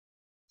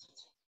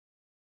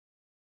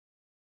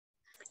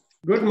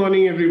Good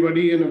morning,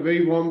 everybody, and a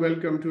very warm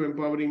welcome to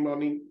Empowering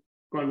Morning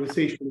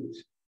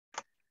Conversations.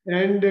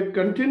 And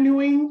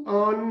continuing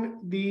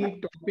on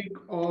the topic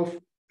of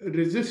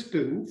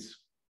resistance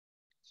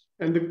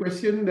and the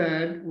question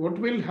that what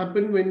will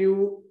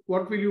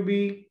you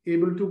be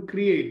able to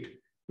create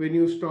when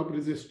you stop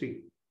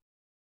resisting?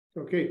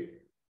 Okay.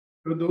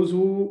 For those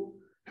who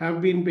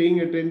have been paying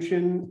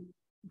attention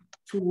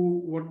to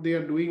what they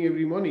are doing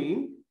every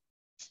morning,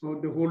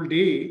 or the whole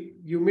day,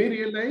 you may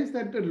realize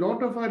that a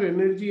lot of our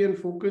energy and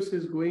focus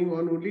is going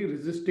on only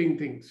resisting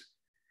things.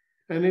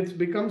 And it's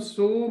become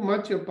so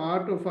much a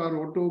part of our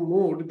auto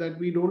mode that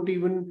we don't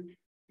even,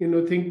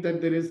 think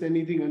that there is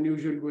anything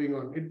unusual going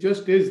on. It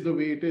just is the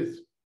way it is,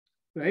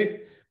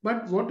 right?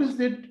 But what is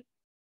it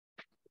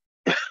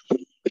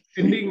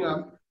ending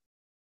up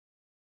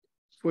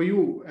for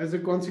you as a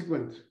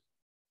consequence?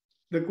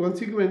 The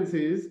consequence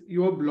is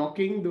you are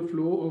blocking the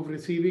flow of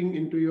receiving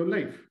into your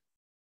life.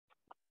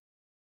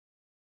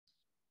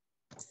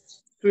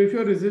 So if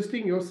you're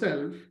resisting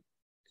yourself,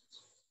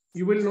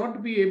 you will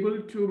not be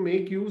able to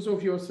make use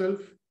of yourself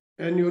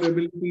and your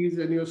abilities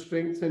and your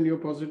strengths and your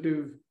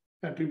positive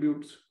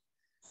attributes,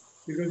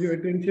 because your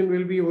attention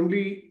will be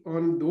only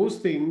on those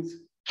things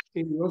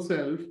in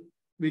yourself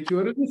which you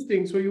are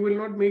resisting. So you will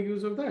not make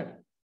use of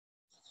that.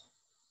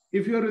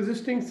 If you are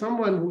resisting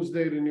someone who's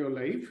there in your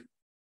life,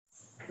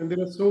 and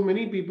there are so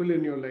many people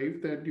in your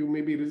life that you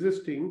may be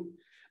resisting,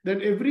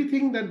 that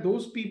everything that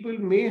those people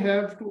may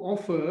have to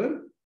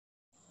offer,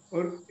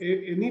 or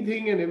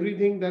anything and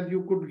everything that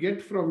you could get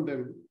from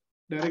them,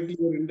 directly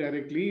or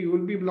indirectly, you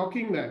will be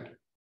blocking that.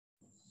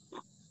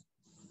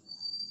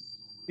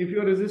 If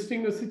you're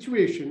resisting a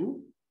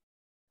situation,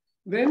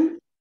 then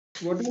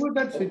whatever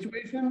that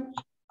situation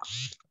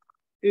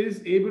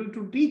is able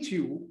to teach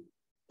you,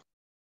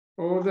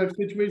 or that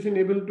situation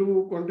able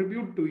to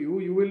contribute to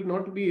you, you will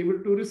not be able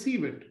to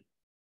receive it.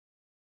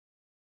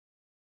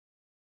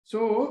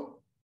 So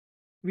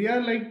we are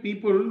like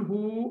people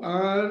who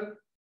are,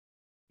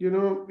 in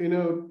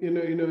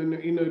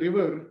a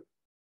river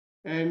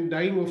and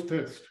dying of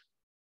thirst.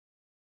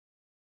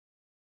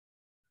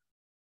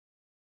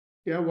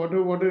 Yeah,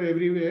 water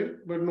everywhere,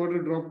 but not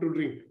a drop to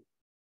drink.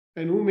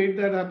 And who made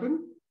that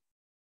happen?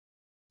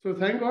 So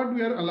thank God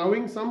we are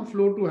allowing some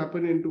flow to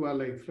happen into our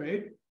life,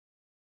 right?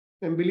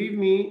 And believe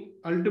me,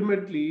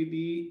 ultimately,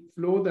 the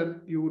flow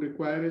that you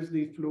require is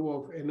the flow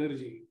of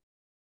energy.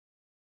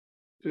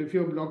 So if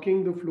you're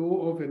blocking the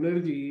flow of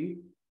energy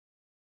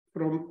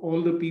from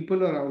all the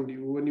people around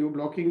you, and you're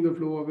blocking the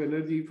flow of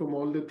energy from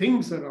all the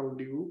things around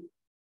you,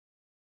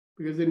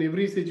 because in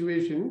every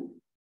situation,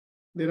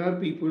 there are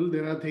people,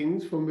 there are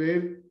things from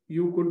where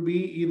you could be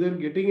either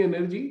getting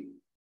energy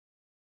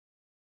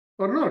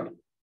or not,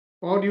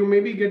 or you may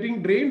be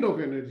getting drained of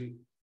energy.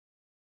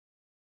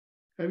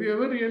 Have you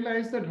ever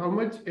realized that how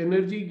much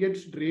energy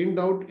gets drained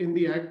out in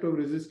the act of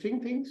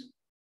resisting things?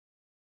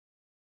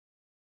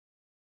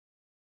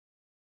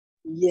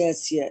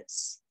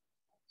 Yes.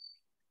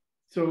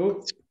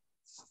 So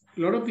a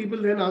lot of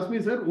people then ask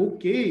me, sir,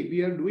 okay,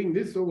 we are doing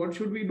this, so what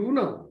should we do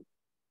now?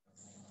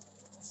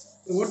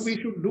 So what we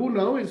should do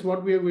now is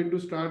what we are going to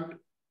start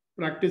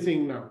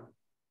practicing now.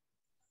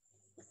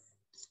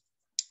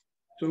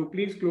 So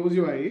please close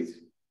your eyes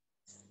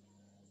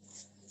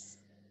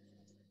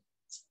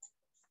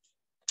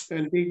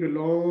and take a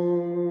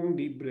long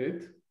deep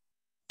breath.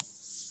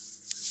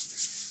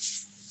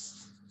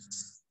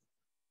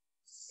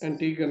 And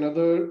take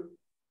another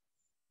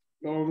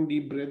long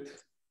deep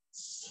breath.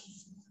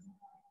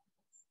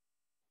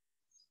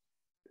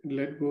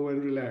 Let go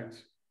and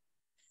relax.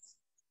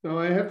 Now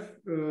I have,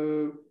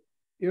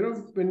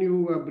 when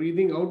you are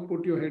breathing out,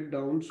 put your head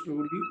down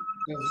slowly.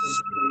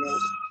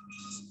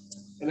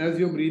 And as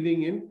you're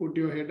breathing in, put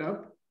your head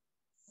up.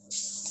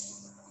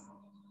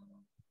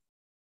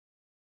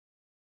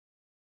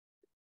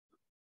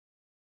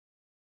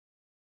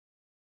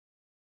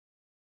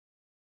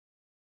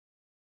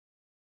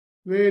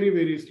 Very,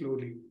 very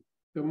slowly.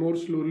 The more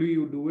slowly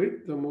you do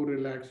it, the more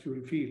relaxed you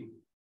will feel.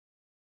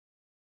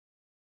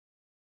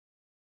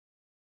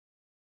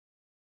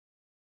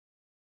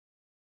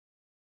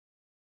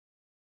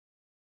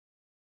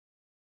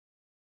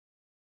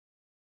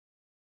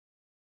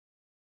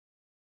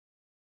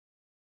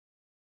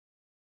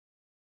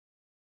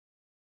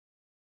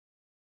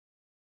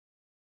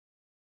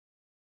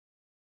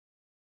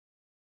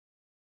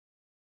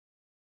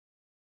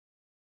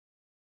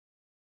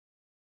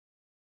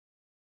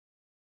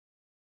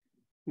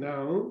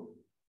 Now,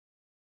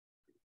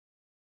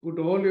 put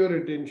all your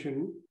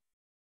attention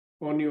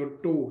on your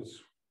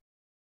toes.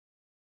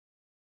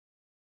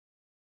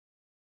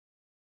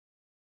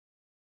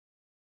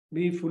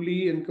 Be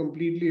fully and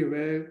completely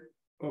aware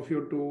of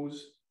your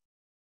toes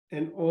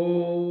and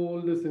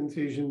all the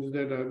sensations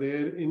that are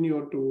there in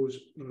your toes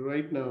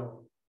right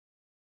now.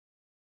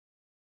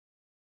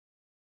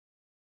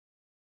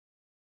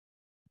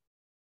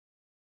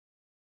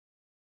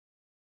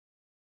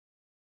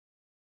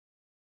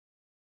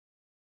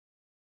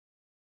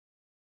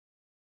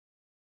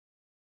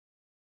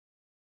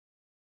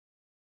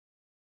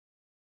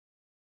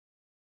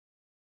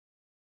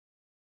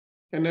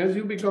 And as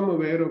you become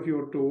aware of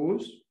your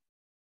toes,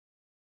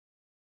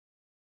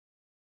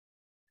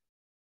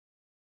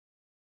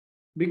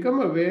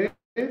 become aware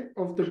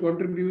of the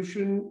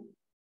contribution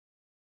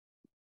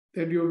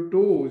that your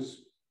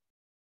toes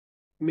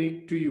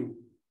make to you.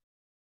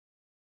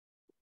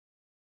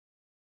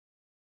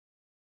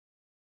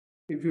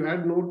 If you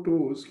had no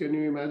toes, can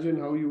you imagine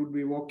how you would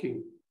be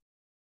walking?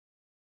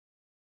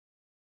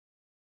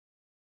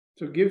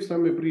 So give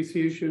some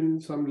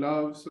appreciation, some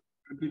love, some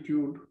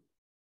gratitude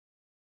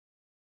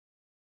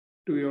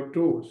to your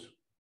toes.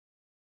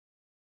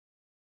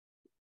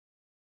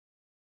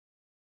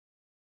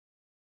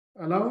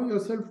 Allow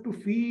yourself to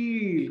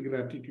feel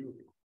gratitude.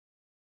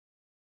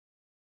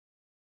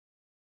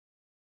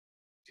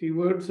 See,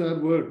 words are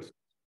words,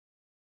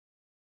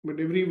 but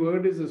every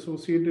word is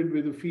associated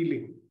with a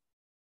feeling.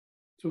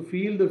 So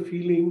feel the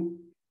feeling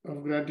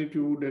of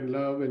gratitude and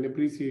love and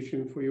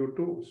appreciation for your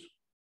toes.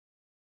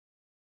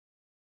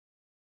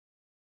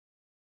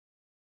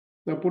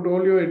 Now put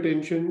all your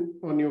attention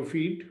on your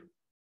feet,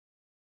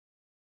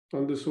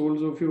 on the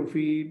soles of your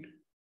feet,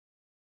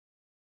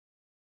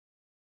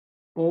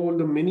 all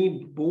the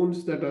many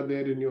bones that are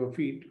there in your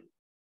feet,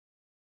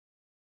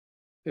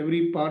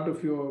 every part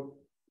of your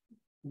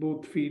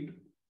both feet.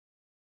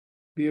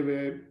 Be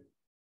aware.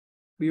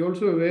 Be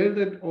also aware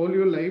that all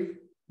your life,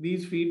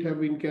 these feet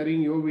have been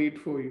carrying your weight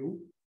for you.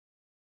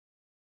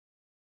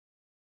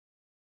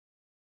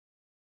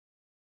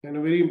 And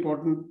a very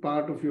important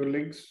part of your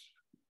legs.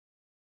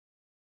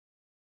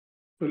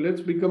 So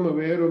let's become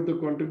aware of the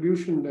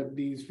contribution that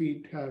these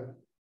feet have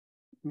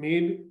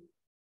made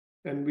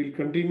and will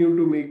continue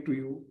to make to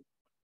you.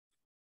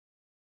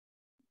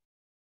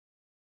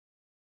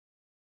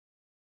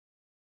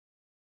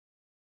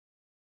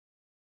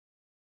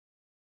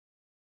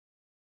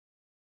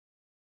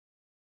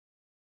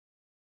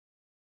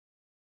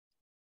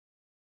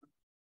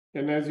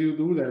 And as you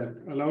do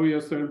that, allow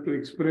yourself to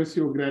express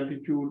your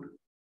gratitude,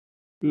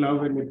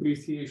 love, and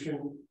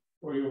appreciation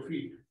for your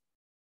feet.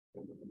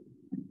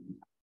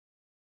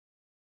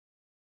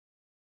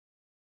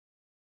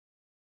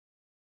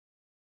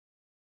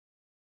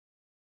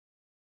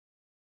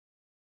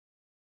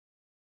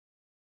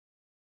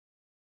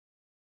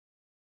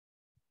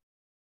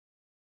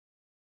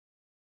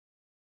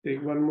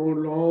 Take one more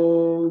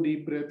long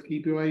deep breath.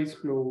 Keep your eyes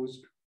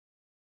closed.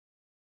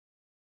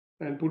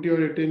 And put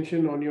your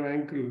attention on your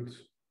ankles.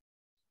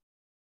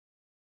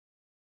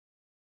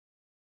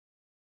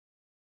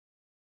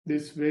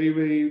 This very,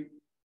 very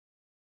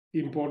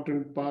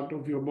important part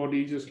of your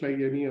body, just like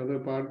any other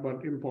part,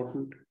 but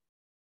important,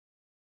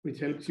 which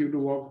helps you to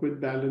walk with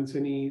balance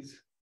and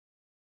ease.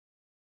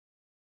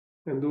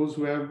 And those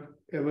who have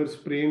ever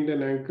sprained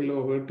an ankle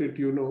or hurt it,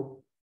 you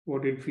know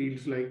what it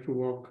feels like to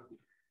walk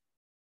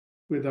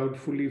without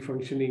fully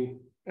functioning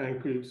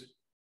ankles.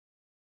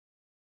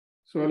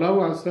 So allow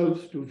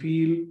ourselves to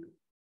feel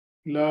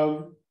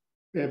love,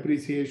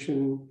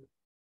 appreciation,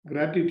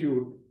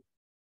 gratitude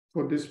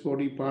for this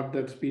body part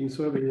that's been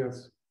serving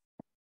us.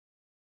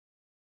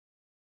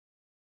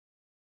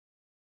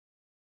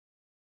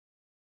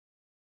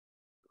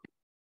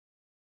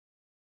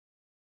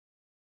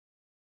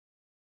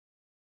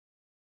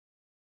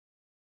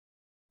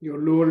 Your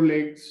lower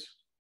legs,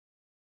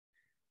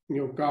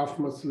 your calf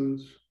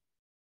muscles,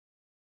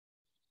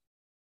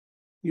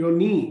 your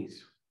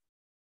knees.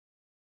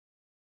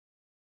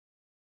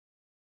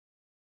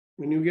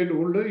 When you get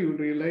older, you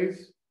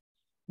realize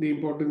the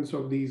importance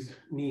of these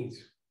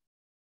knees.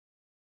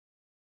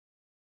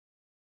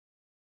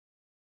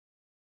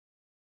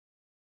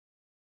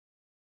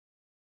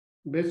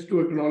 Best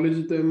to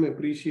acknowledge them,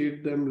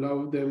 appreciate them,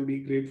 love them, be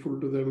grateful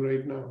to them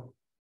right now.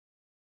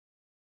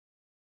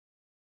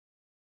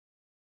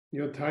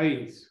 Your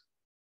thighs,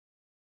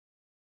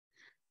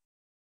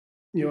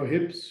 your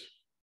hips,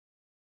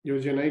 your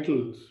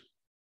genitals,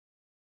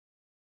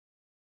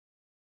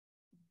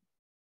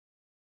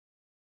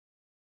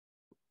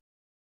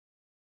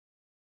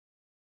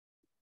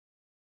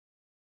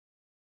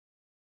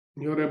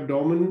 your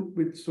abdomen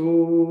with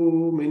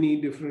so many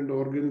different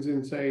organs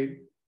inside,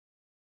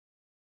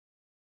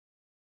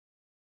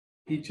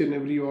 each and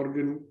every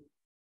organ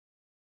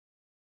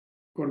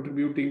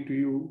contributing to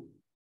you,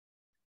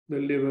 the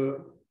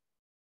liver,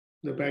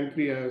 the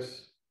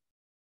pancreas,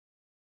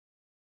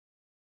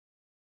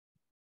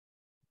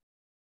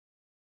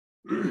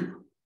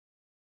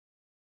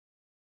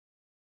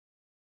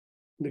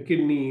 the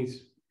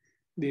kidneys,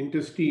 the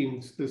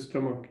intestines, the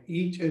stomach,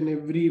 each and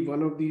every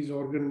one of these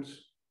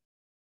organs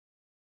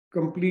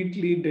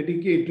completely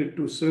dedicated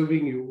to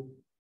serving you.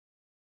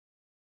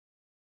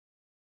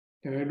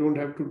 And I don't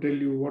have to tell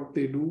you what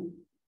they do,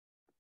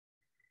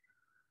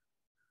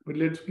 but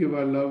let's give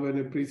our love and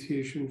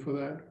appreciation for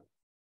that.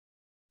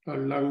 Our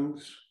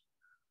lungs,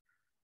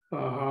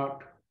 our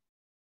heart,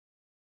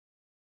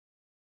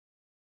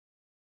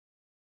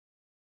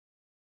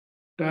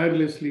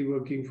 tirelessly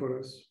working for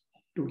us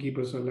to keep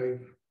us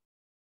alive.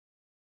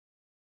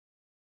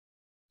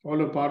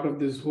 All a part of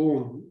this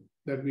home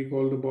that we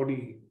call the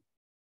body.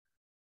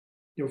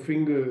 Your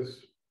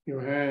fingers,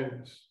 your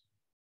hands,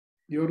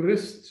 your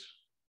wrists,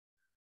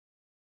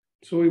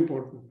 So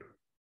important.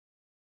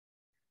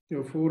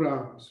 Your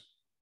forearms,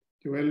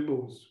 your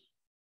elbows,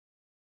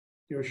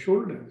 your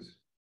shoulders,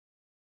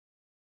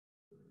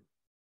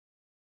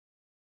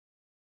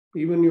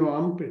 even your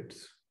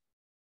armpits.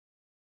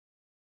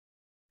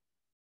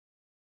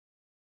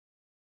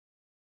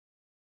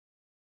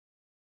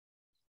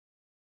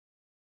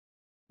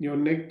 Your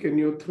neck and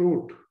your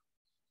throat.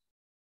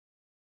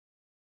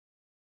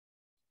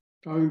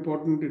 How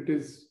important it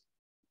is,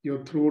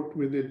 your throat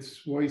with its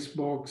voice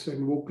box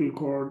and vocal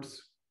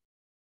cords.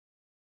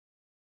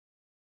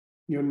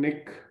 Your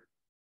neck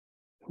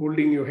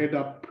holding your head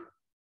up.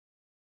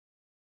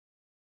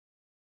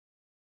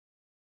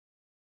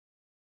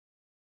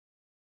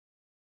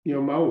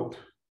 Your mouth,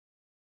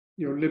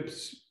 your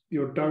lips,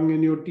 your tongue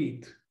and your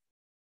teeth.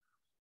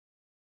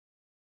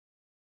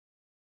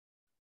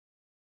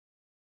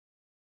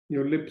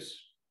 Your lips,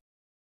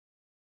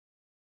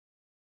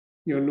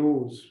 your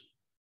nose,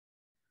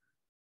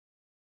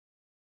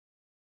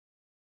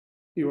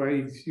 your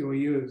eyes, your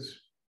ears,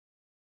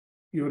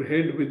 your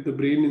head with the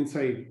brain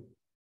inside.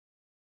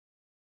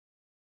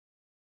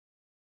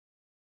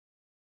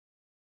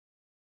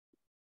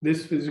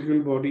 This physical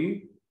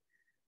body,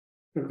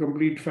 a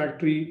complete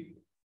factory,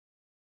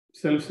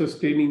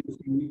 self-sustaining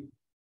machine.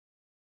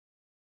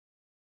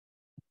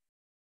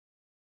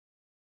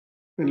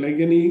 And like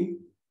any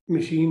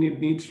machine, it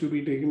needs to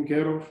be taken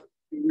care of.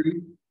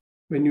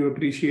 When you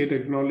appreciate,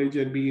 acknowledge,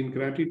 and be in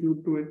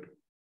gratitude to it.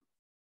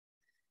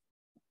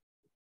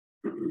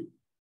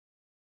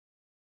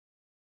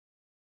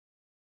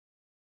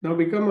 Now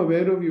become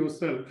aware of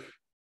yourself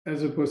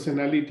as a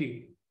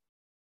personality.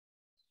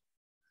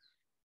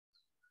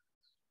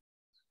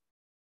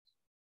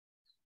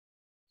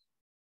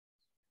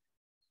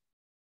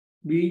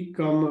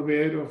 Become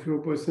aware of your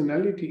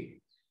personality.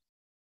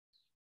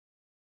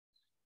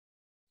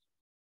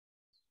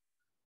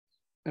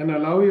 And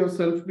allow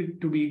yourself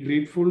to be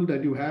grateful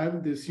that you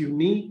have this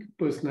unique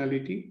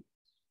personality.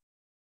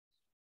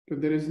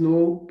 But there is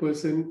no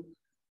person,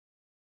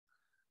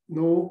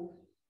 no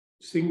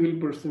single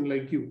person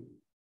like you.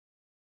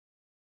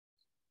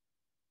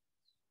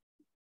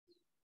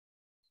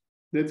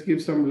 Let's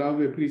give some love,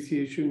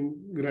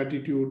 appreciation,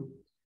 gratitude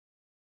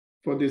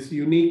for this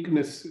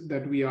uniqueness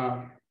that we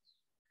are.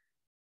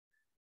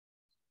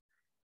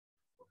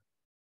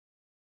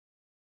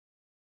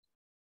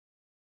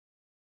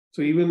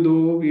 So even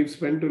though we've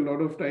spent a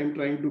lot of time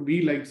trying to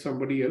be like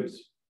somebody else,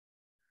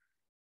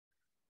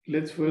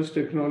 let's first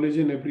acknowledge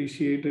and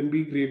appreciate and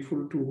be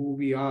grateful to who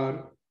we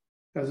are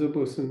as a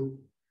person,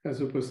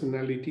 as a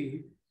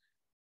personality.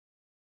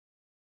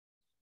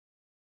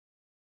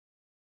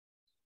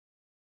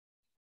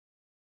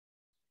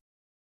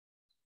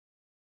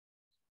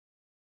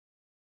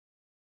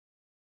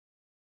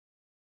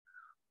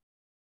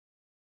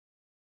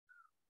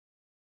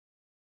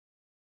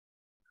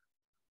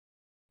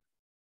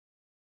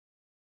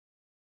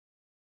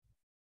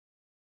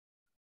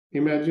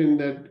 Imagine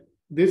that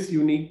this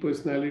unique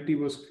personality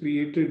was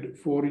created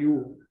for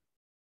you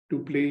to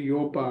play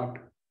your part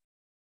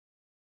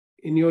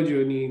in your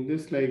journey in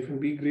this life,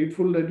 and be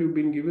grateful that you've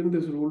been given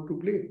this role to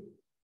play.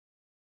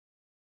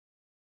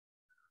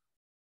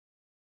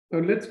 Now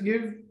let's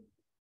give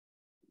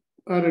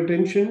our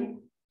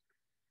attention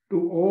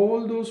to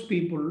all those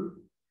people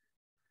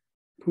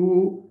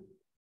who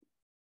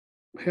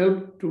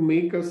helped to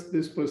make us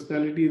this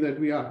personality that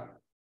we are.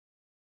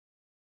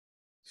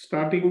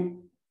 Starting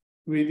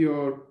with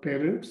your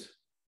parents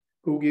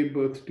who gave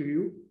birth to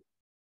you,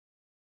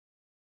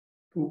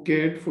 who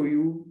cared for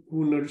you,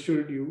 who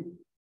nurtured you,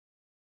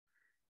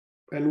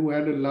 and who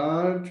had a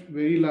large,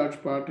 very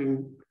large part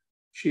in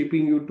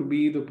shaping you to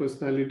be the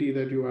personality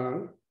that you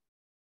are.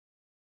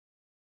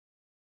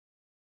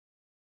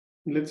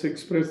 Let's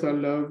express our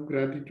love,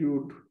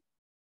 gratitude,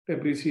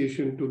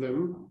 appreciation to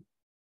them.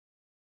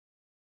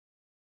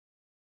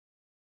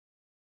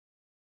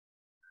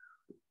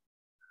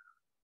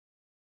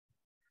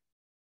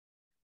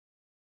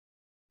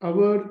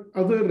 Our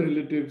other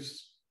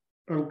relatives,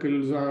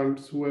 uncles,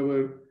 aunts,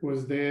 whoever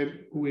was there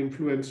who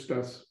influenced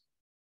us,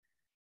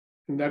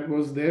 and that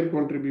was their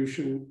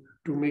contribution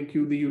to make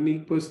you the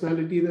unique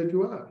personality that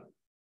you are.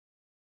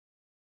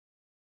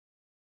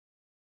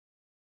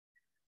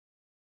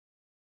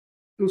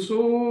 To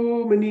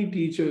so many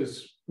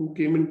teachers who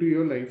came into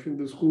your life in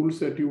the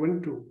schools that you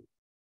went to,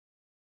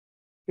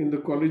 in the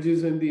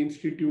colleges and the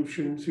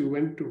institutions you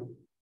went to.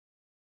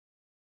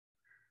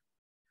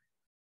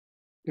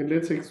 And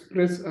let's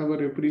express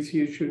our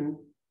appreciation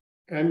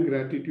and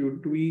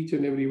gratitude to each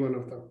and every one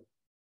of them.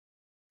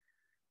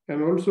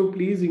 And also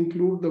please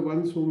include the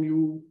ones whom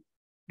you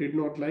did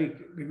not like,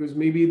 because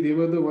maybe they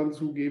were the ones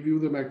who gave you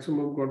the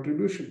maximum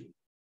contribution,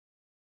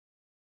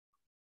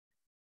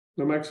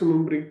 the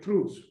maximum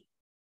breakthroughs.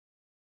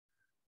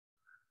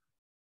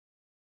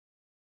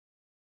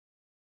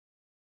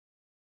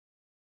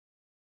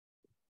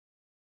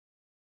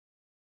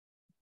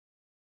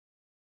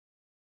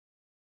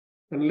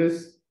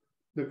 Unless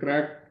the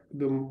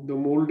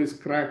mold is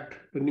cracked,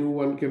 the new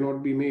one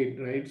cannot be made,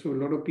 right? So a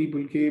lot of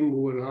people came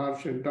who were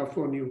harsh and tough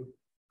on you.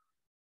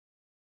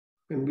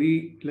 And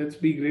let's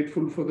be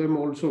grateful for them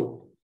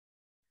also.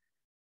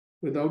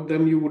 Without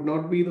them, you would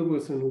not be the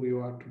person who you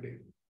are today.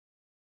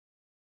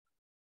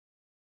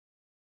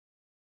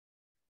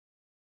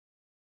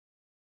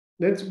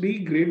 Let's be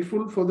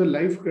grateful for the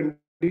life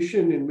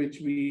condition in which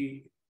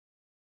we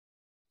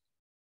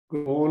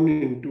go on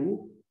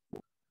into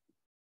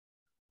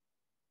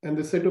and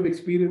the set of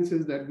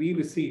experiences that we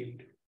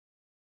received.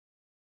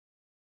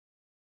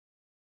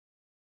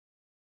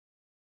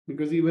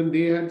 Because even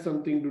they had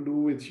something to do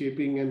with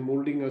shaping and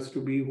molding us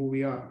to be who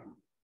we are.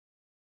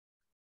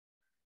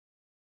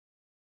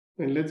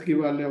 And let's give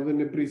our love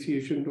and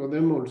appreciation to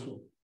them also.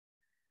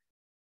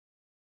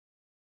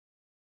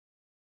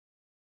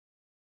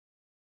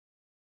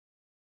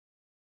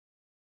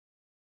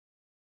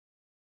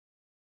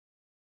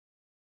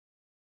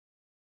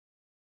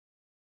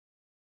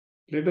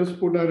 Let us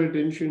put our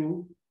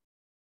attention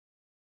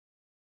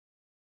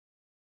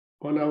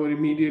on our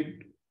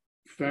immediate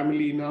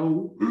family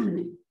now,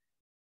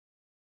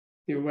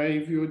 your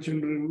wife, your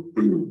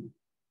children.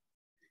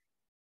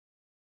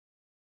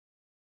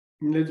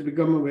 Let's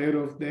become aware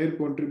of their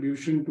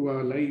contribution to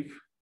our life.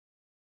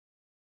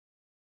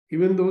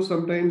 Even though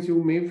sometimes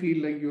you may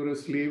feel like you're a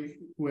slave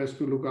who has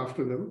to look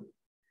after them,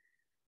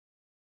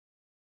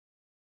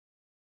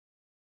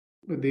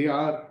 but they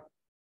are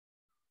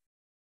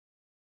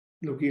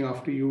looking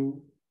after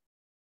you,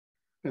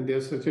 and they're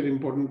such an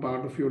important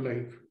part of your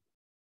life.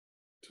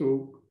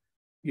 So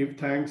give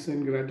thanks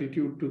and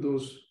gratitude to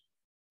those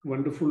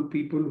wonderful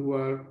people who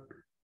are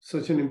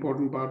such an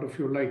important part of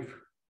your life.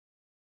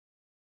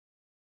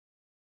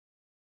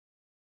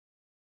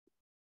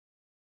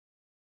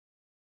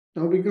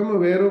 Now become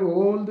aware of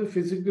all the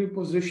physical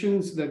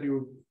possessions that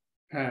you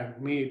have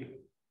made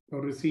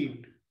or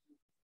received.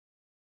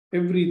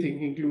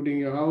 Everything, including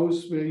your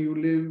house where you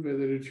live,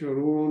 whether it's your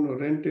own or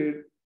rented,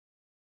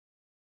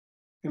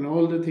 and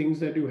all the things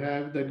that you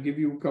have that give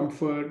you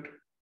comfort,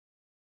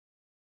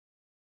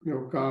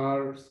 your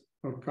cars,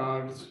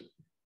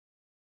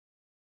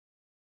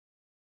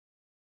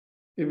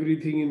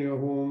 everything in your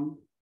home.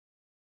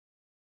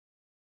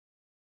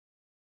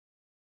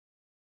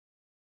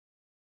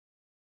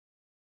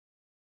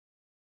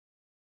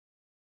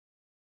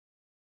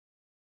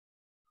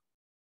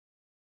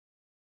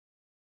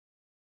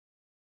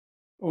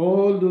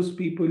 All those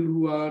people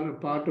who are a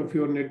part of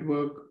your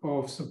network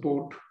of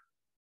support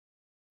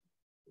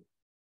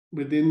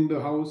within the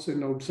house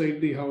and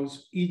outside the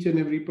house, each and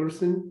every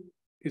person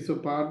is a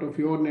part of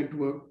your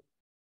network.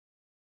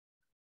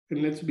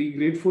 And let's be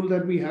grateful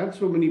that we have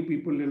so many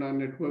people in our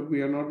network.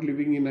 We are not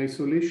living in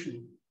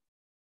isolation.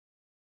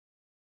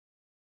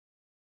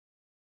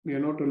 We are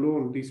not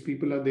alone. These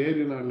people are there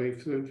in our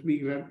life. So let's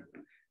be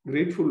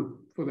grateful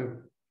for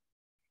them.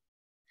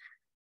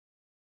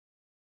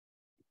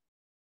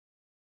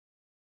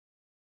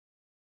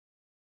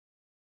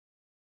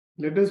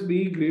 Let us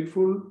be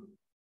grateful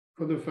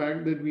for the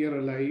fact that we are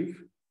alive,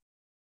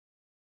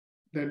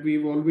 that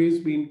we've always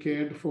been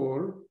cared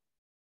for.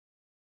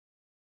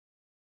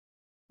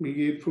 Be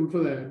grateful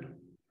for that.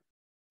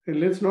 And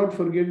let's not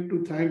forget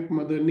to thank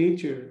Mother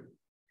Nature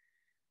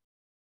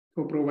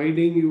for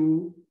providing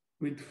you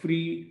with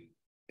free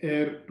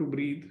air to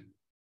breathe,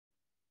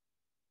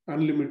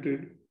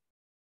 unlimited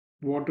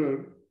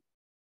water,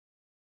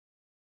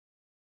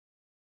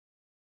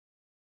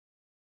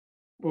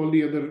 all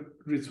the other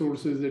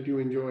resources that you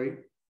enjoy,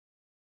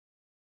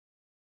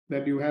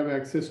 that you have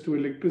access to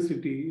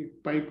electricity,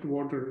 piped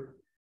water,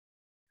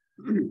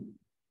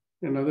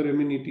 and other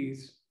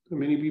amenities. So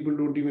many people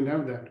don't even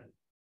have that.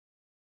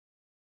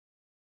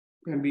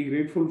 And be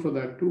grateful for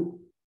that too.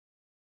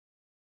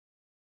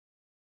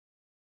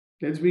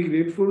 Let's be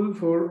grateful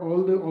for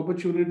all the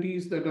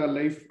opportunities that our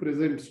life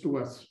presents to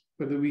us,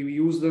 whether we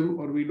use them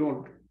or we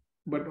don't.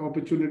 But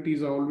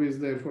opportunities are always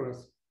there for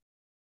us.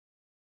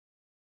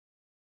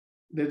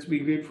 Let's be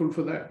grateful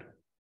for that.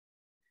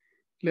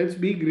 Let's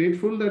be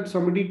grateful that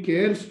somebody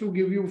cares to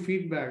give you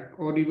feedback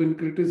or even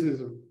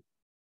criticism.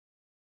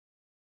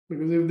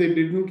 Because if they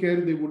didn't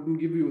care, they wouldn't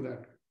give you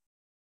that.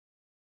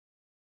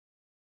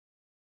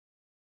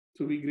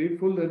 So be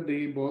grateful that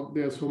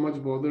they are so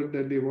much bothered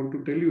that they want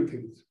to tell you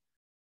things.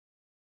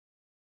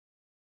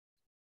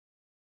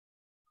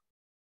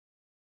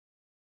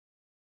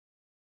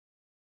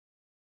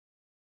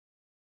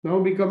 Now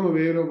become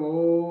aware of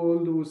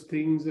all those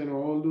things and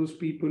all those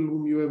people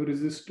whom you have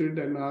resisted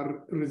and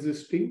are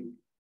resisting.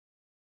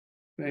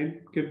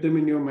 Right? Get them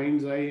in your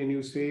mind's eye and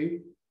you say,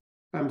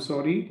 I'm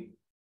sorry.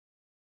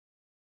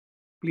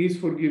 Please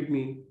forgive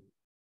me.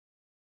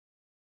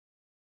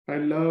 I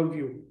love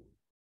you.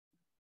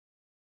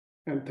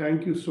 And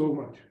thank you so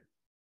much.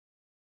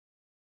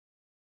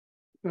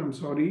 I'm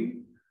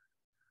sorry.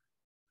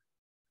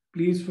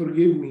 Please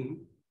forgive me.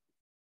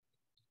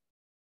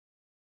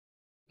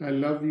 I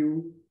love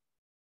you.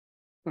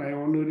 I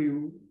honor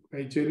you.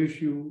 I cherish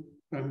you.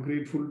 I'm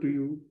grateful to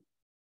you.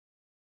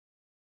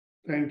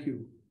 Thank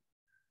you.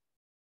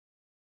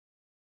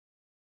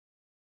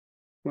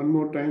 One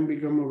more time,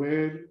 become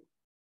aware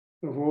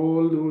of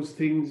all those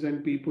things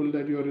and people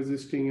that you're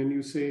resisting, and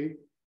you say,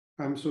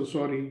 I'm so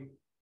sorry.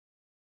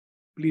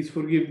 Please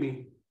forgive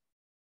me.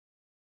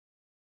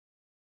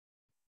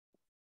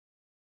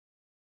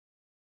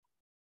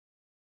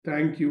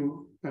 Thank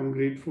you. I'm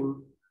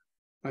grateful.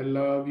 I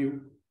love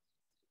you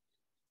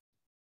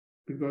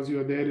because you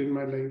are there in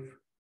my life.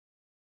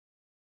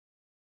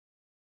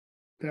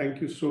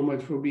 Thank you so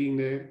much for being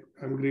there.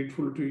 I'm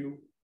grateful to you.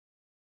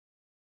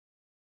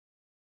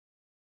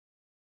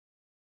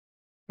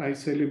 I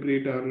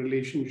celebrate our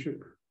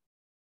relationship.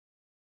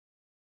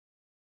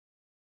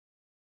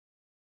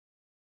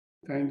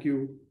 Thank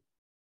you.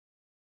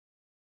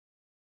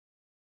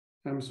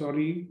 I'm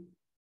sorry.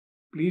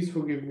 Please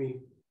forgive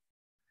me.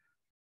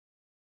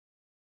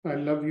 I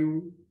love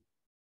you.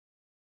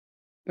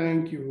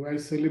 Thank you. I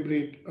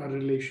celebrate our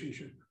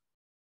relationship.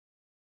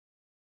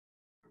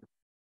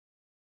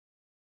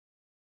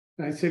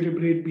 I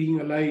celebrate being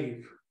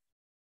alive.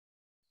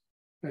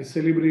 I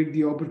celebrate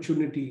the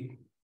opportunity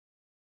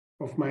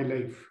of my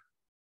life.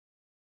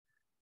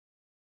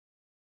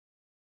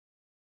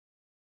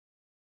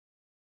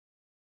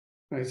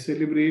 I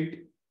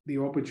celebrate the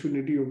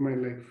opportunity of my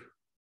life.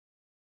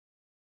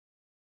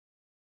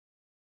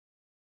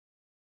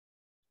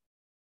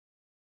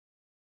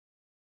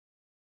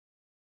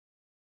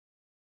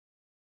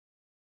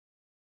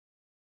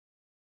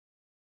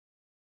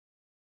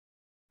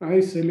 I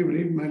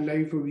celebrate my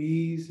life of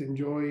ease and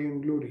joy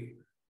and glory.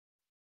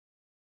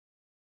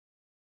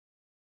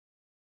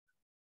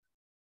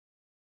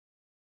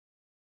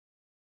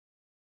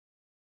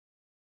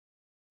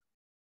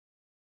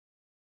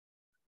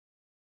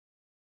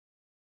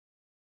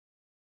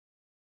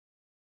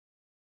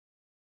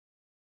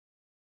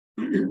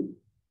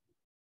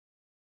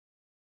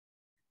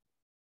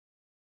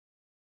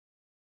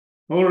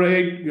 All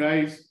right,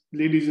 guys,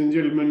 ladies and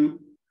gentlemen,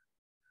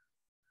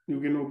 you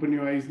can open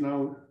your eyes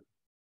now.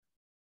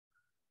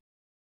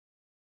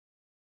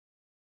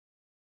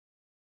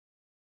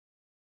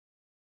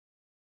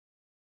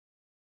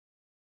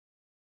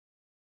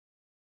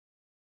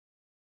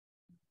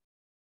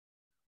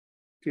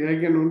 See, I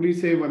can only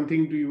say one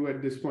thing to you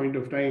at this point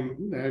of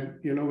time that,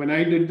 when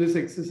I did this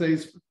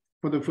exercise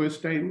for the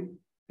first time,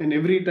 and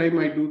every time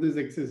I do this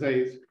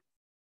exercise,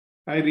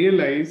 I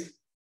realize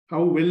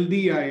how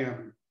wealthy I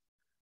am,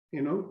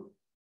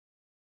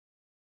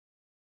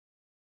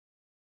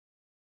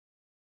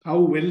 how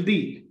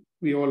wealthy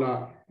we all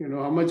are,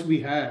 how much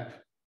we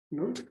have,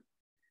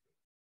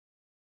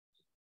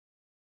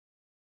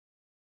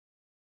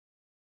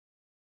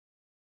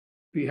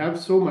 we have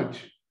so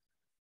much.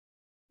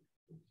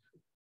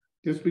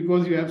 Just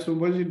because you have so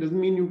much, it doesn't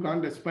mean you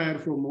can't aspire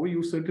for more.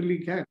 You certainly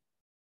can.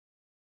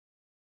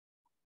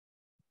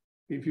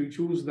 If you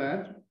choose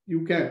that,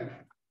 you can.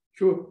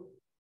 Sure.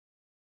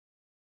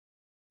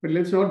 But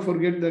let's not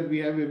forget that we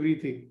have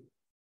everything.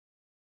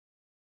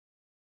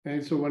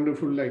 And it's a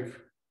wonderful life.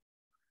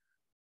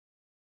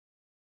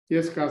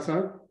 Yes,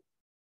 Kasa?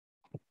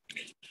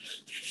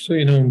 So,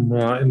 in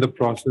the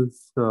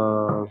process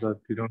that,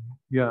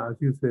 as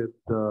you said,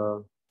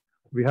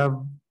 we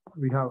have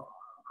we have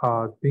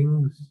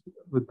things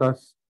with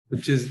us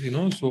which is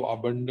so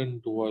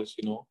abundant to us.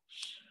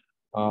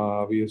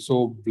 We are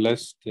so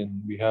blessed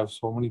and we have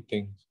so many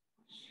things.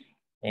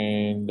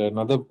 And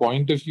another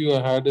point of view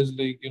I had is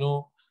like,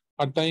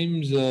 at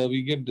times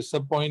we get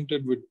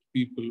disappointed with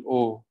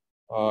people.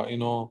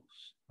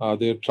 Oh,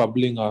 they're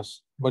troubling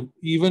us. But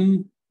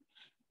even,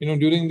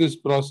 during this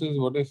process,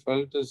 what I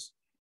felt is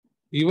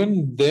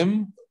even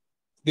them,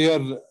 they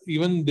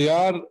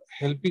are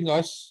helping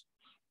us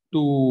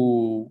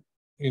to,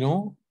 you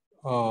know,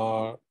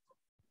 uh,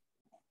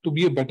 to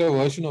be a better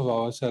version of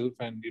ourselves,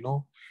 and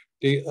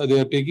they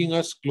are taking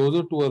us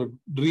closer to our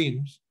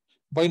dreams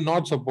by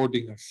not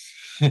supporting us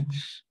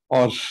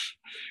or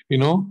you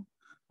know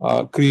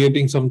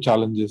creating some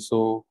challenges.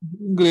 So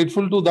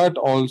grateful to that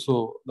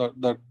also,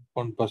 that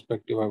one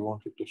perspective I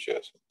wanted to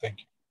share. So thank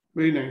you.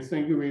 Very nice.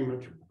 Thank you very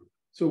much.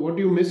 So, what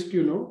you missed,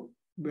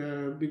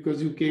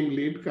 because you came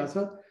late,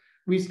 Kasa,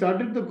 we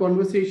started the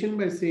conversation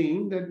by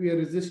saying that we are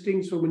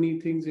resisting so many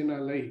things in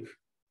our life,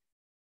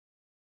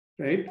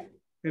 right?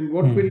 And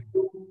what will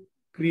you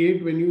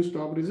create when you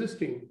stop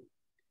resisting?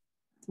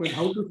 But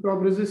how to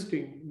stop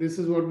resisting? This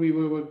is what we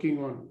were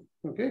working on.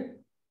 Okay.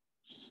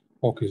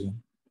 Okay, sir.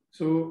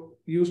 So,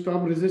 you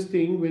stop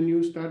resisting when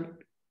you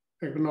start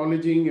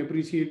acknowledging,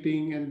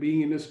 appreciating, and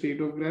being in a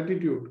state of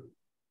gratitude.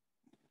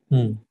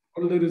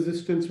 All the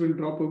resistance will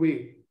drop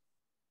away.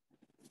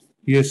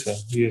 Yes, sir.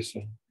 Yes,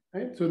 sir.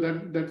 Right? So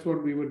that's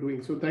what we were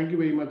doing. So thank you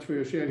very much for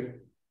your sharing.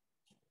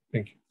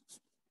 Thank you.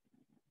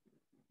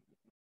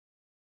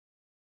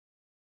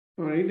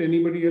 All right.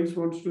 Anybody else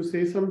wants to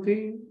say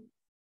something?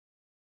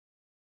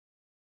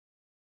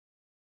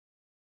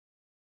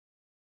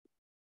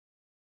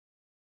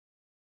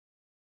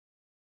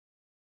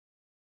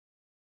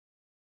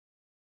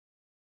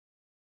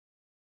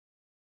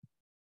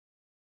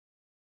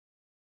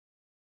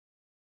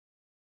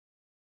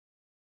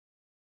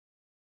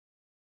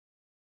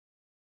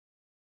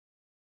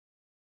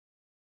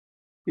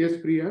 Yes,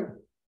 Priya.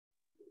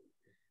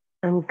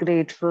 I'm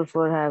grateful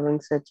for having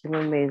such an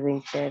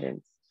amazing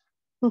parents.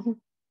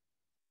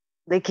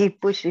 They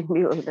keep pushing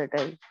me all the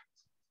time.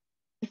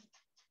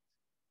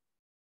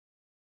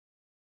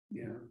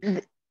 Yeah.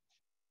 Th-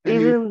 And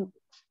Even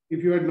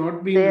if you had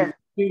not been they,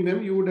 resisting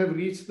them, you would have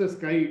reached the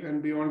sky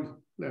and beyond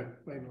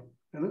that by now.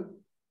 You know?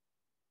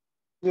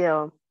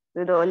 yeah,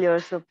 with all your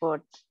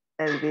support,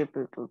 I'll be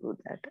able to do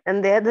that.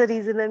 And they're the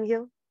reason I'm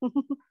here.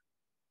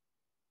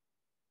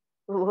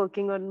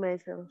 Working on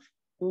myself,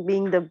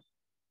 being the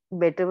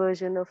better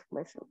version of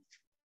myself.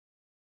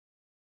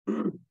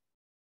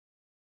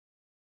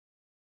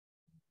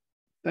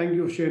 Thank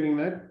you for sharing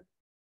that.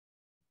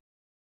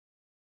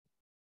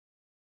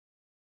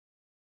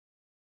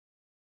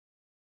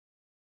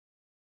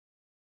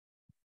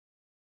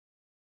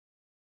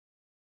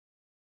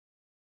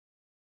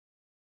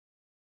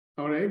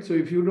 All right. So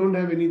if you don't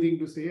have anything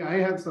to say, I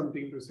have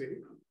something to say.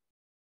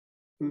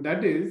 And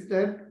that is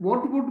that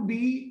what would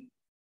be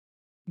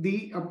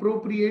the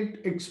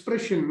appropriate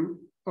expression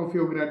of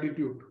your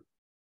gratitude?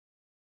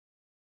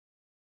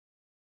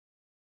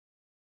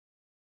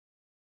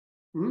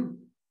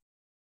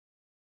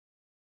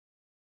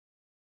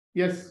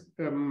 Yes,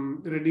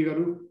 Reddy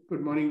Garu,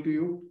 good morning to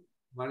you.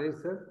 Morning,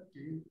 sir.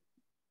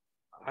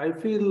 I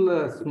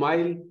feel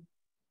smile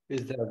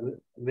is a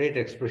great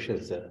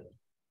expression, sir.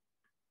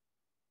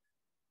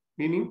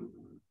 Meaning?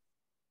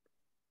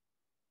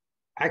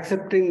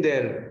 Accepting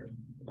their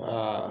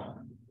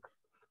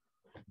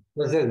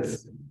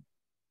presence.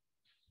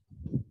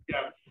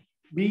 Yeah.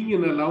 Being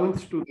an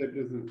allowance to their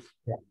presence.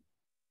 Yeah.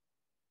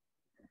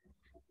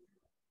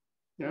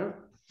 Yeah.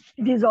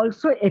 It is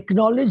also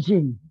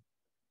acknowledging.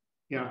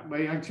 Yeah.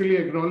 By actually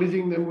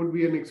acknowledging them would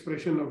be an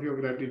expression of your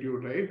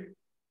gratitude, right?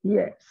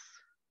 Yes.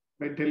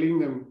 By telling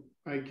them,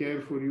 I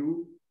care for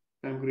you,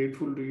 I'm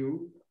grateful to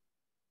you.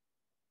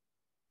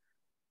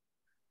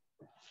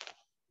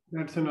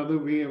 That's another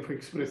way of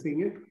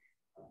expressing it.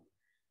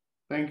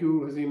 Thank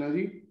you, Hasina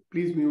ji.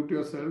 Please mute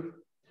yourself.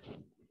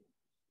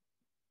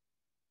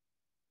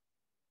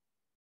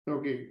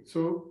 Okay,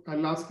 so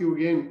I'll ask you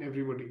again,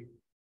 everybody.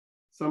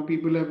 Some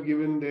people have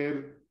given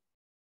their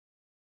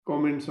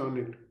comments on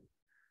it.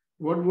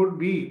 What would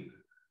be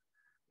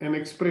an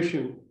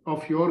expression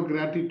of your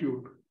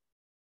gratitude?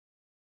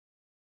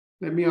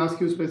 Let me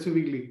ask you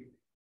specifically.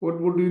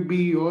 What would be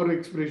your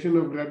expression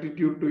of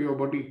gratitude to your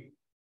body?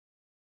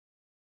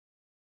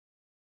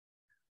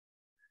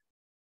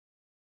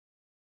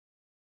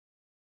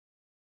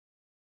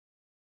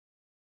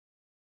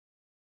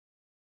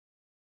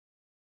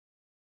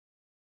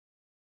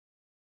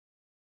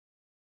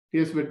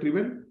 Yes,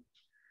 Vetrivel?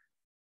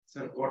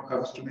 Sir, what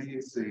comes to me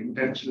is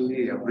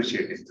intentionally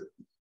appreciating,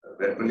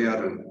 verbally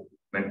or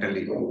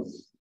mentally.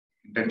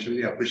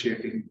 Intentionally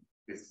appreciating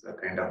is a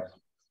kind of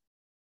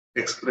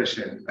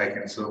expression I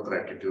can show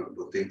gratitude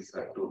to things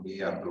or to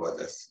me or to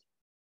others.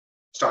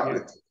 Start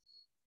with.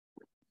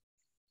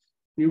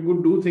 You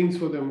could do things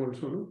for them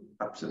also, no?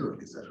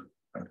 Absolutely, sir.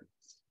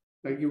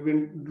 Like you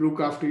can look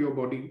after your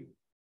body.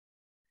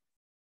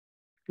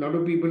 A lot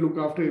of people look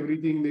after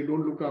everything, they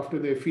don't look after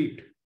their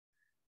feet.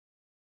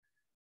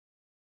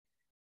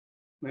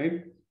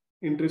 Right?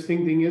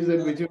 Interesting thing is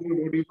that whichever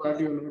body part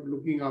you're not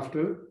looking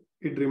after,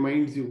 it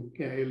reminds you,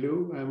 okay,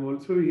 hello, I'm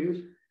also here.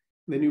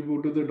 Then you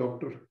go to the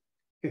doctor.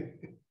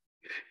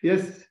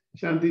 Yes,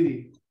 Shanti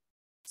ji.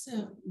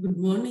 So, good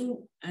morning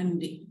and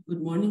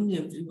good morning,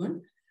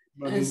 everyone.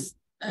 Morning. As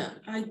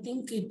I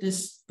think it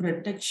is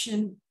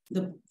protection,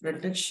 the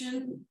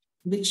protection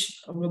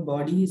which our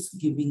body is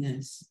giving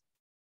us.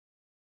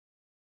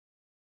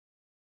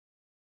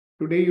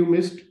 Today you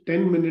missed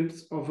 10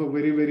 minutes of a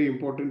very, very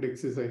important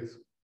exercise.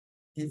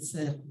 Yes,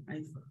 sir.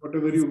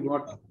 Whatever you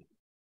got,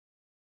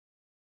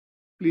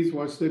 please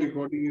watch the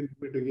recording and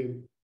do it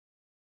again.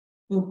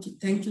 Okay,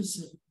 thank you,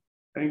 sir.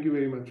 Thank you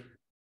very much.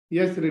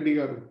 Yes, Reddy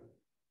Garu.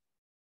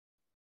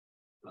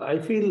 I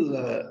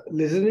feel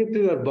listening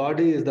to your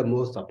body is the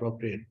most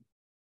appropriate.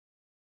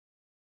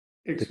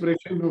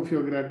 Expression of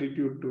your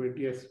gratitude to it,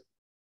 yes.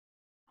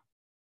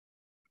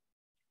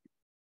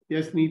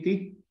 Yes,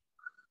 Neeti.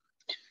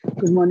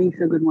 Good morning,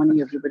 sir. Good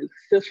morning, everybody.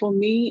 So for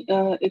me,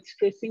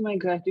 expressing my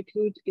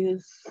gratitude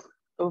is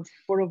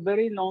for a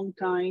very long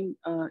time,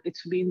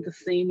 it's been the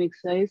same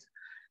exercise.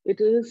 It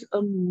is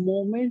a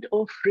moment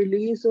of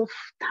release of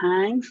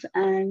thanks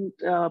and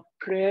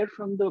prayer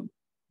from the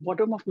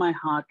bottom of my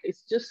heart.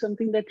 It's just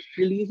something that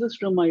releases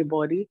from my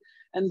body,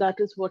 and that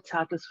is what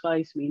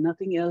satisfies me.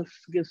 Nothing else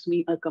gives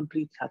me a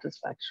complete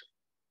satisfaction.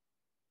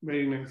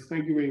 Very nice.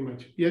 Thank you very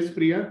much. Yes,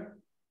 Priya.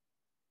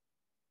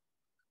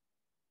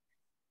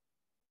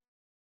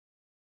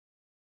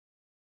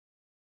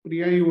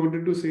 Priya, you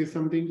wanted to say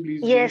something,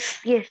 please. Yes,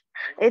 yes.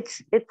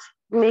 It's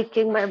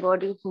making my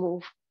body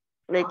move,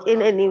 like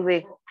in any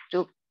way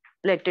to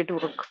let it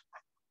work.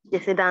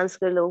 जैसे dance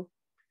कर लो,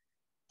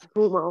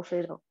 घूमाओ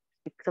फिराओ,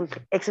 like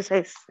something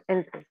exercise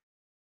and.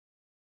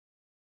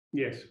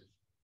 Yes.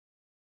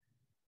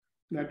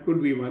 That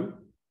could be one.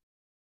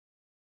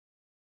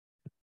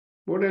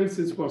 What else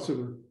is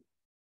possible?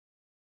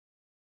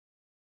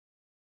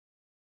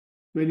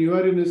 When you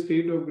are in a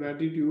state of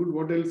gratitude,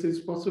 what else is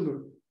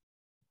possible?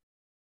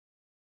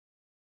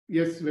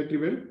 Yes, very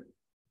well.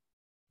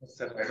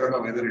 Sir, I don't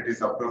know whether it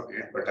is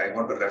appropriate, but I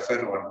want to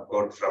refer one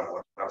quote from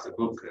one of the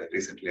book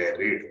recently I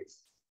read.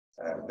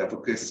 The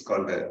book is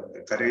called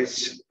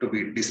Courage to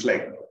be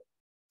Disliked.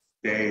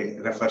 They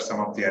refer some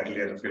of the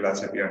earlier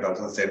philosophy and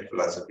also Zen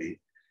philosophy.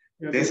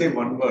 Yeah, They say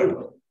one word.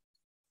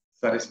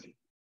 Sorry.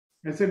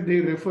 I said they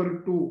refer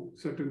to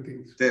certain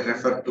things. They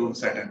refer to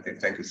certain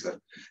things. Thank you, sir.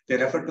 They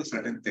refer to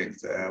certain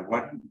things.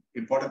 One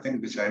important thing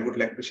which I would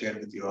like to share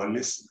with you all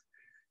is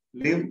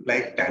live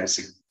like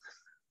dancing,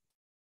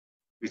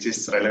 which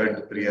is relevant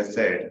to Priya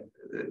said.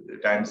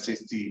 Dance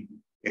is the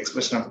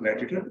expression of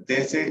gratitude.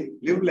 They say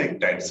live like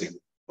dancing,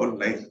 whole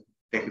life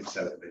take it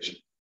celebration.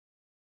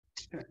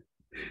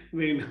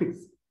 Very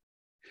nice.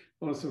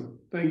 Awesome.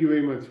 Thank you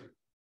very much.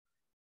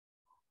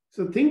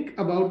 So think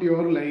about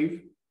your life.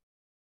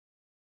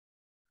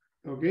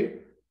 Okay.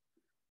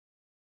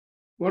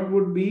 What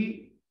would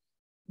be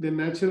the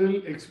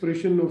natural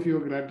expression of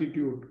your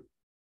gratitude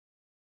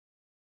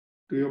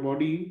to your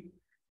body,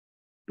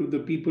 to the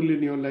people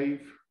in your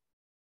life,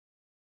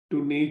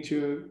 to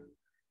nature?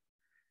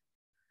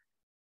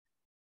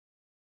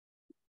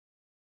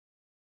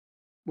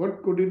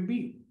 What could it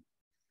be?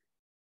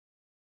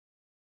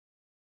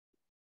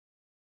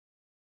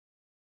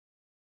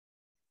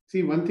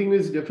 See, one thing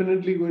is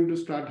definitely going to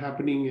start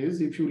happening is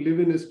if you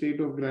live in a state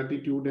of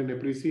gratitude and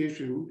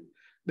appreciation,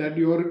 that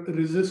your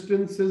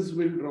resistances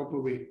will drop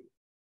away.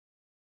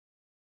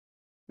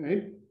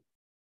 Right?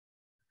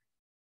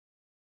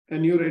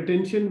 And your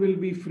attention will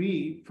be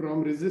free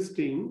from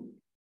resisting,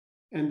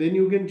 and then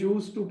you can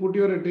choose to put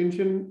your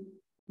attention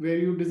where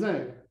you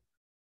desire.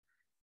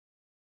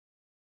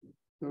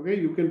 Okay,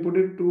 you can put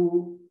it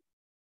to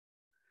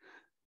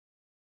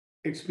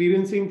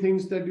experiencing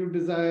things that you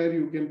desire.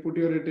 You can put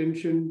your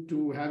attention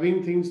to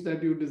having things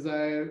that you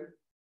desire.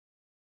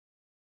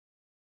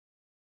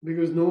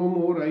 Because no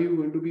more are you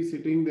going to be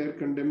sitting there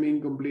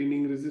condemning,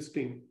 complaining,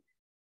 resisting.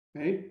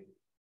 Right?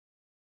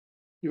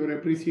 You're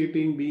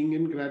appreciating, being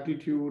in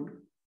gratitude.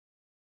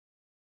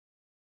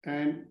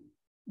 And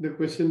the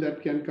question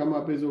that can come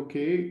up is,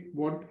 okay,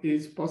 what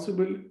is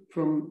possible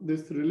from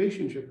this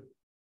relationship?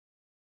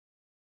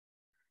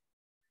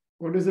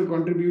 What is the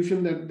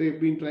contribution that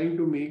they've been trying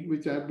to make,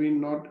 which I've been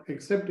not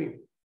accepting?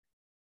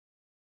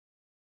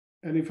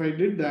 And if I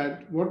did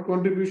that, what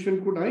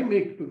contribution could I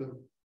make to them?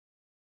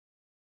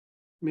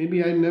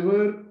 Maybe I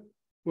never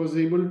was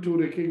able to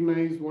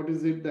recognize what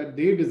is it that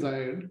they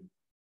desired.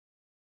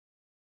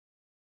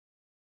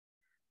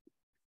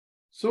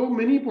 So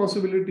many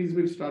possibilities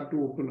will start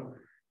to open up.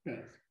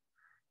 Yes.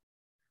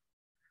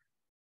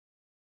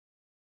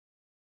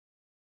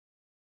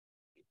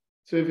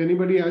 So if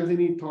anybody has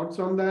any thoughts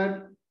on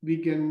that,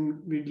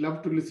 we'd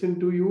love to listen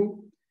to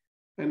you.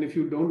 And if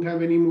you don't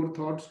have any more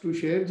thoughts to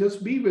share,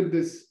 just be with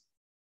this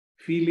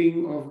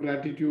feeling of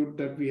gratitude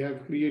that we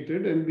have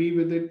created and be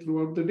with it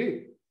throughout the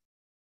day.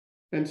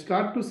 And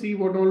start to see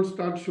what all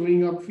starts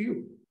showing up for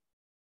you.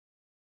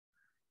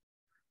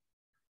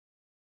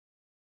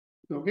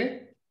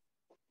 Okay?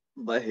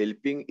 By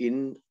helping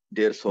in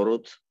their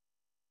sorrows.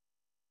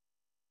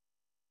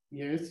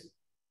 Yes.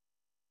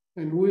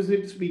 And who is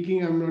it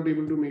speaking? I'm not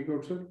able to make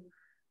out, sir.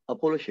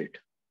 Apollo Shet.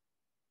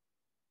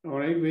 All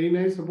right, very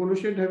nice. Apollo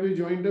Shet, have you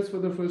joined us for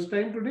the first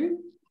time today?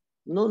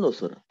 No,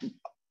 sir.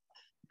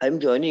 I'm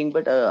joining,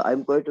 but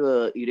I'm quite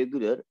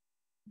irregular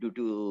due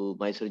to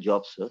my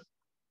job, sir.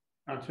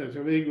 Achha,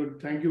 very good.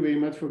 Thank you very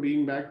much for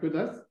being back with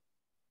us.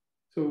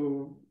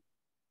 So,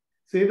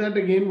 say that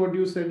again, what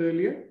you said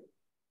earlier.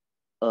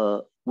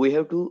 We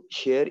have to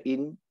share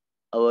in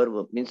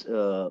our, means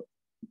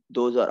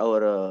those are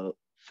our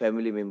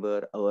family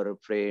member, our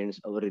friends,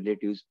 our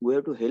relatives. We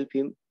have to help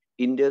him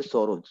in their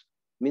sorrows.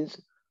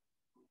 Means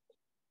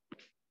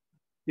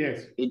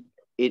yes.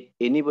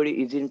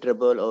 Anybody is in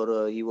trouble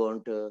or he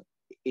want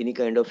any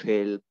kind of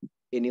help,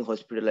 any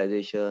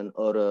hospitalization,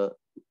 or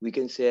we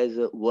can say as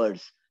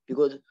words,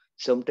 because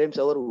sometimes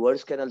our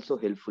words can also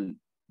helpful,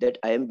 that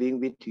I am being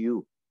with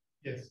you.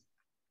 Yes.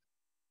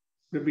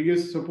 The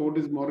biggest support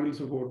is moral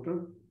support. Huh?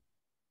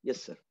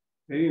 Yes, sir.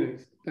 Very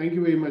nice. Thank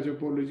you very much,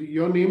 Apollo.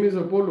 Your name is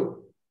Apollo?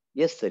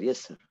 Yes, sir.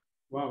 Yes, sir.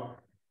 Wow.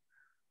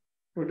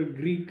 What a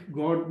Greek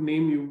god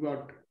name you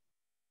got.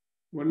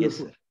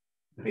 Wonderful. Yes,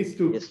 sir. Nice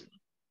too. Yes.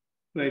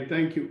 Right.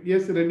 Thank you.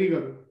 Yes, Reddy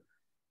Garu.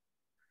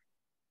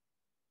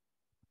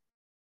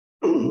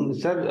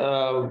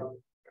 Sir,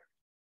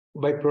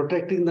 by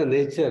protecting the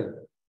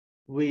nature,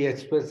 we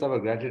express our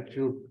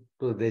gratitude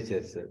to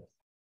nature, sir.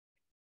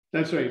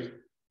 That's right.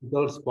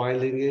 Without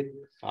spoiling it,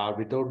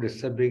 without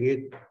disturbing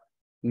it,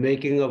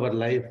 making our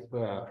life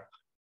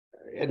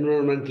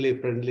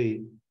environmentally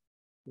friendly,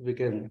 we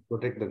can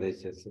protect the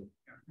nature, sir.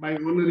 By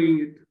honoring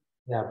it.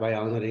 Yeah, by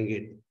honoring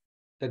it.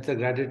 That's a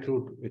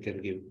gratitude we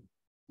can give.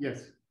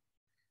 Yes.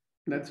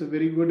 That's a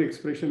very good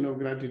expression of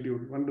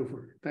gratitude. Wonderful.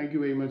 Thank you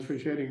very much for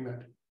sharing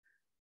that.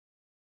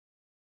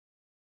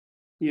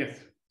 Yes.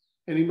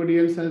 Anybody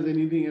else has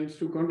anything else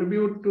to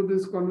contribute to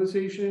this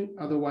conversation?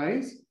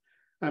 Otherwise,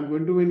 I'm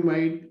going to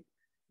invite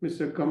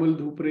Mr. Kamal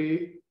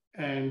Dhupre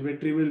and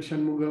Vetrivel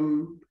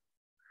Shanmugam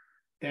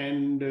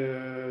and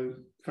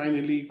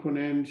finally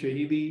Kunain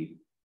Shahidi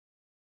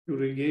to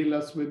regale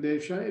us with their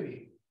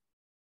shairi.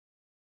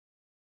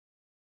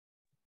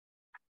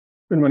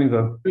 Good morning,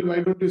 sir. Why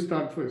don't you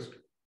start first?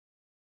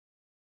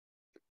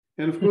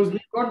 And of course,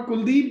 we've got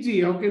Kuldeep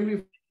ji. How can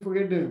we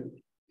forget him?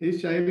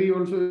 His shairi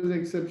also is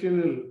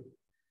exceptional.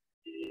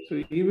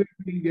 So he will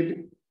be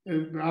getting,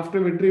 after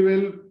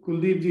Vetrivel,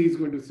 Kuldeep ji is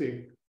going to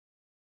say.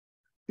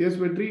 Yes,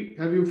 Vetri,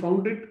 have you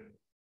found it?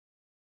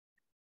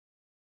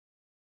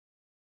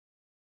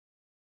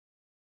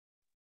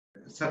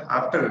 Sir,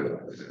 after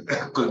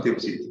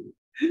Kuldeep ji.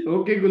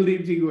 Okay,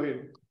 Kuldeep ji, go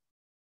ahead.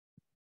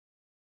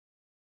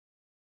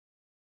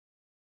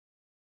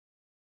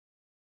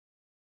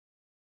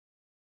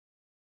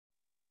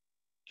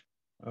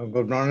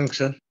 Good morning,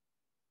 sir.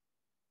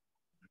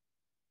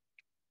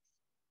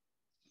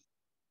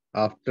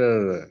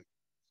 After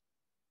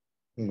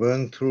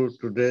going through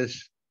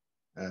today's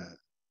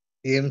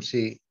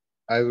EMC,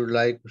 I would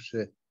like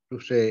to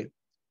say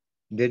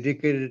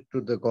dedicated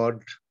to the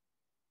God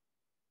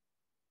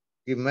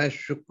कि मैं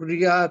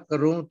शुक्रिया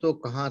करूं तो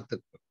कहां तक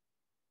करूं,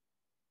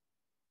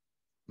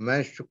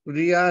 मैं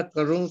शुक्रिया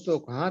करूं तो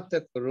कहां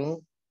तक करूं,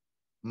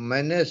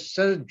 मैंने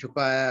सर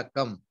झुकाया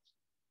कम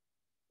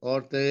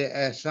और तेरे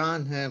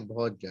एहसान हैं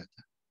बहुत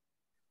ज्यादा.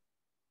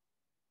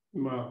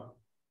 Wow.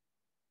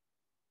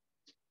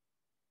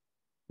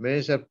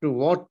 Means up to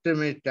what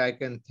limit I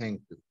can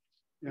thank you.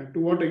 Yeah, to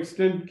what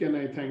extent can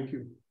I thank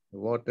you? To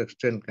what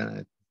extent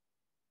can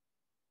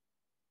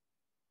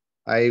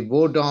I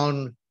bow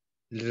down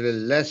a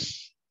little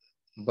less,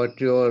 but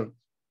your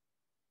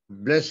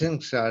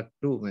blessings are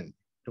too many,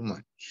 too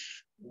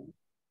much.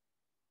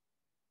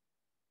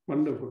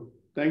 Wonderful.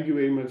 Thank you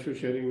very much for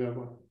sharing that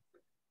one.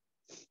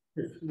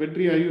 Yes.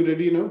 Vetri, are you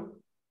ready now?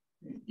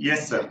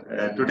 Yes,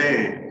 sir.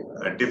 Today,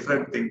 a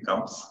different thing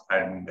comes,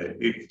 and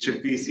it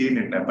should be seen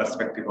in a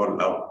perspective of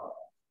love.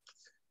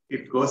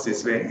 It goes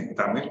this way in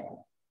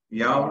Tamil.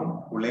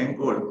 Yaum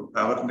ulengol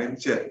our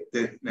nencher,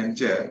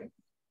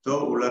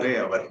 though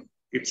ulare our.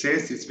 It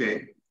says this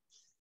way.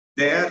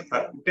 They are,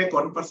 take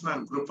one person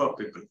and group of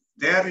people.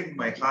 They are in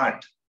my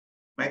heart.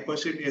 My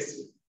question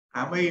is,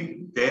 am I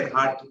in their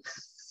heart?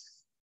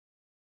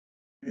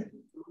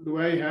 Do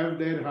I have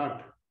their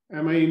heart?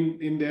 Am I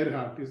in their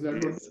heart? Is that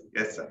yes, what?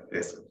 Yes, sir.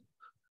 Yes, sir.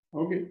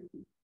 Okay.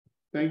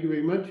 Thank you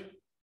very much.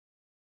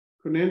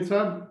 Kunain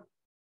Saab,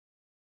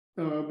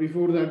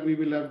 before that we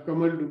will have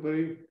Kamal to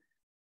pray.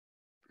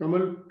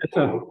 Kamal. Yes,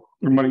 sir.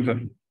 Good morning, sir.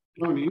 Good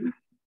morning.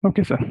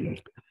 Okay, sir.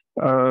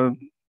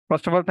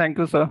 First of all, thank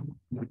you, sir.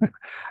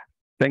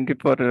 Thank you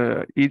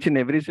for each and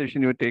every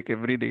session you take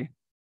every day.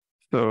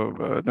 So,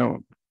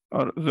 no,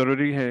 और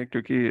ज़रूरी है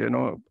क्योंकि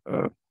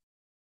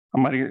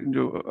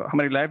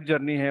हमारी life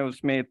journey है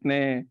उसमें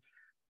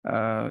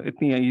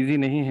इतनी easy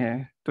नहीं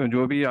है, तो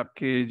जो भी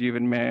आपके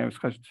जीवन में है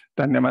उसका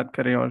धन्यवाद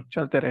करें और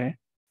चलते रहें.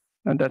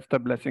 That's the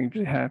blessing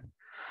we have.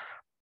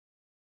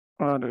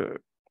 और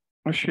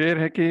शेर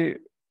है कि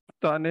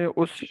खुदा ने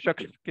उस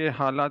शख्स के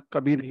हालात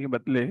कभी नहीं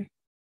बदले,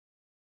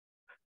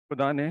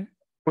 खुदा ने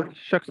उस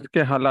शख्स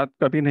के हालात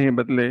कभी नहीं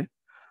बदले,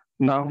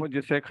 ना हो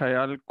जिसे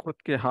ख्याल खुद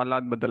के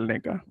हालात बदलने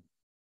का.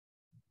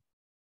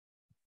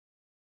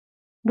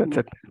 That's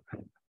it.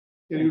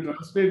 Can you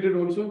translate it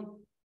also?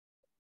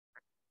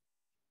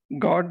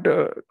 God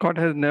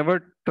has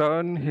never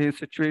turned his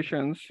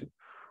situations,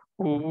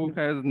 who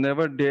has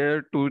never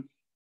dared to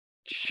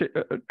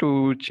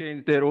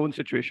change their own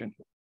situation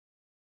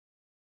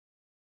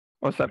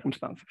or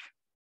circumstances.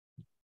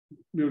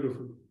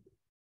 Beautiful.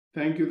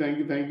 Thank you, thank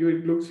you, thank you.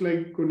 It looks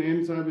like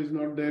Kunain Saab is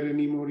not there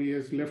anymore. He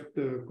has left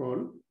the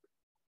call.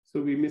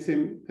 So we miss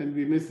him and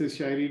we miss his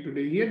shairi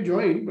today. He had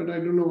joined, but I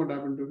don't know what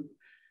happened to him.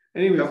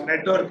 Anyways. Some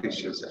network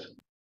issues, sir.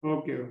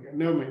 Okay,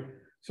 never mind.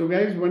 So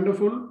guys,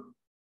 wonderful.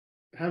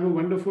 Have a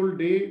wonderful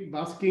day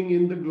basking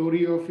in the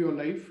glory of your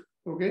life.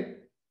 Okay?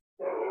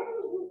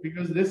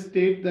 Because this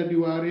state that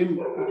you are in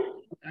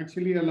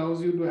actually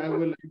allows you to have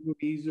a life of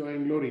ease, joy,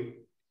 and glory.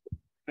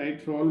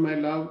 Right? So all my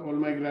love, all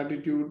my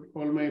gratitude,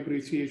 all my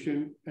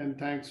appreciation, and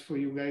thanks for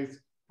you guys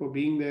for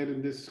being there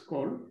in this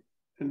call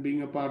and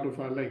being a part of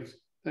our lives.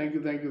 Thank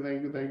you, thank you,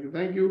 thank you, thank you,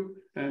 thank you,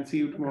 and see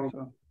you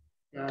tomorrow.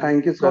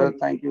 Thank you, sir.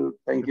 Thank you,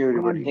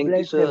 everybody. Thank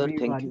you, sir.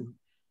 Thank you.